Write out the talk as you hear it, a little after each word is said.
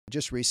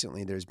just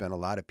recently, there's been a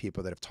lot of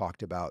people that have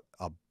talked about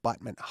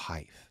abutment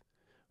height.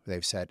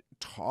 They've said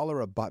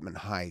taller abutment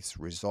heights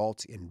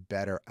result in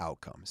better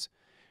outcomes.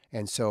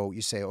 And so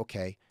you say,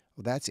 okay,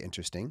 well, that's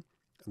interesting.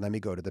 Let me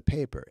go to the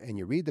paper. And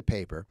you read the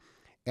paper,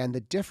 and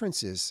the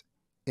differences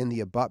in the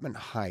abutment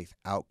height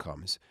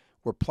outcomes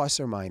were plus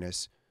or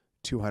minus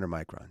 200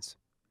 microns.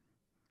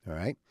 All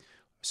right?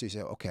 So you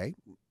say, okay,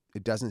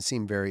 it doesn't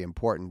seem very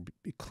important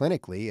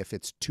clinically if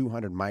it's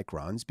 200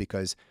 microns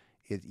because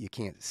you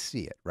can't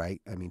see it,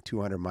 right? I mean,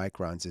 200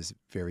 microns is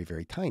very,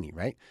 very tiny,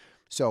 right?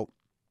 So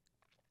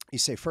you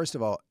say, first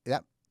of all,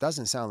 that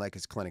doesn't sound like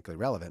it's clinically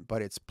relevant,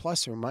 but it's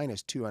plus or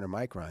minus 200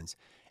 microns.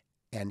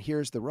 And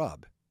here's the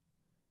rub.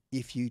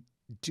 If you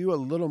do a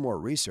little more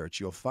research,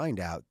 you'll find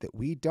out that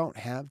we don't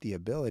have the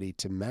ability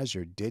to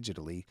measure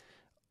digitally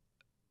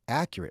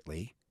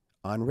accurately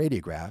on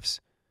radiographs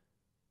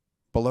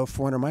below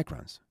 400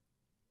 microns.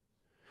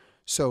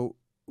 So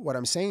what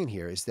I'm saying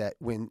here is that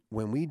when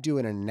we do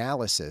an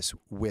analysis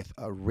with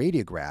a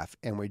radiograph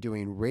and we're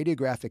doing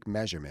radiographic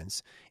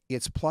measurements,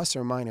 it's plus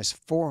or minus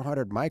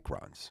 400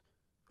 microns.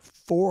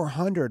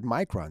 400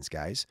 microns,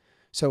 guys.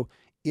 So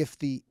if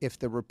the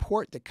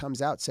report that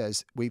comes out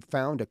says we've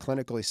found a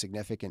clinically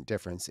significant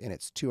difference and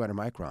it's 200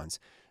 microns,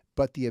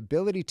 but the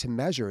ability to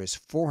measure is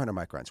 400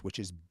 microns, which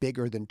is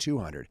bigger than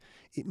 200,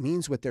 it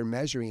means what they're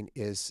measuring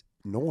is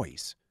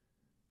noise.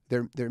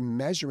 They're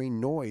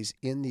measuring noise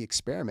in the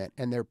experiment,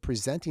 and they're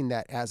presenting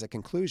that as a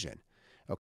conclusion.